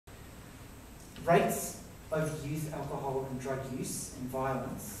Rates of youth alcohol and drug use and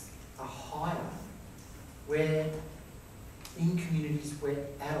violence are higher where in communities where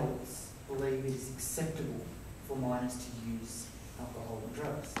adults believe it is acceptable for minors to use alcohol and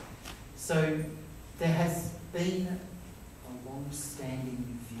drugs. So there has been a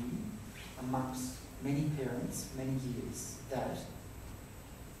long-standing view amongst many parents, many years, that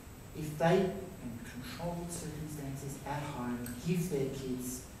if they, in controlled circumstances at home, give their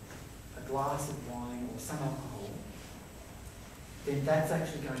kids a glass of wine or some alcohol, then that's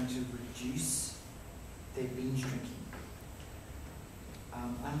actually going to reduce their binge drinking.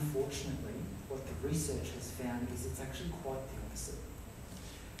 Unfortunately, what the research has found is it's actually quite the opposite.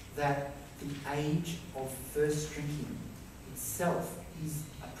 That the age of first drinking itself is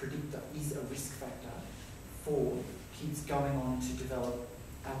a predictor, is a risk factor for kids going on to develop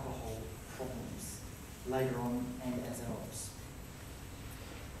alcohol problems later on and as adults.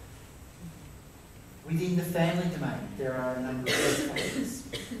 Within the family domain, there are a number of risk factors.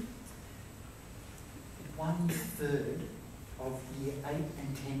 1/3 of year 8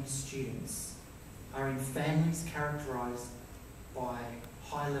 and 10 students are in families characterised by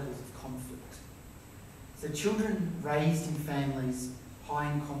high levels of conflict. So children raised in families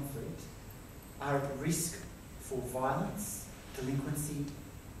high in conflict are at risk for violence, delinquency,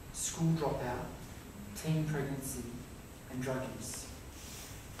 school dropout, teen pregnancy and drug use.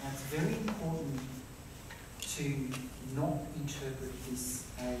 Now it's very important to not interpret this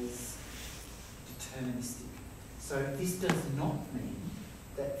as deterministic. So this does not mean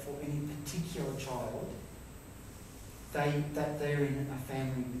that for any particular child, that they're in a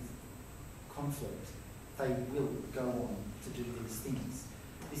family with conflict, they will go on to do these things.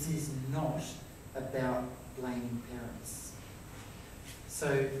 This is not about blaming parents.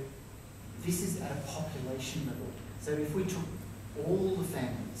 So this is at a population level. So if we took all the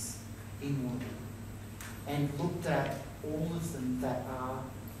families in Warrnambool and looked at all of them that are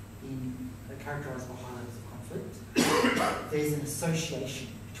characterised by high levels of conflict, there's an association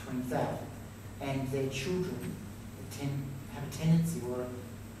between that and their children have a tendency or are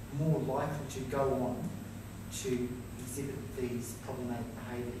more likely to go on to exhibit these problematic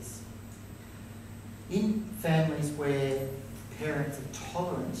behaviours. In families where parents are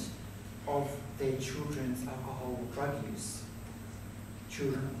tolerant of their children's alcohol or drug use,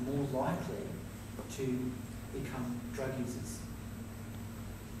 children are more likely to become drug users.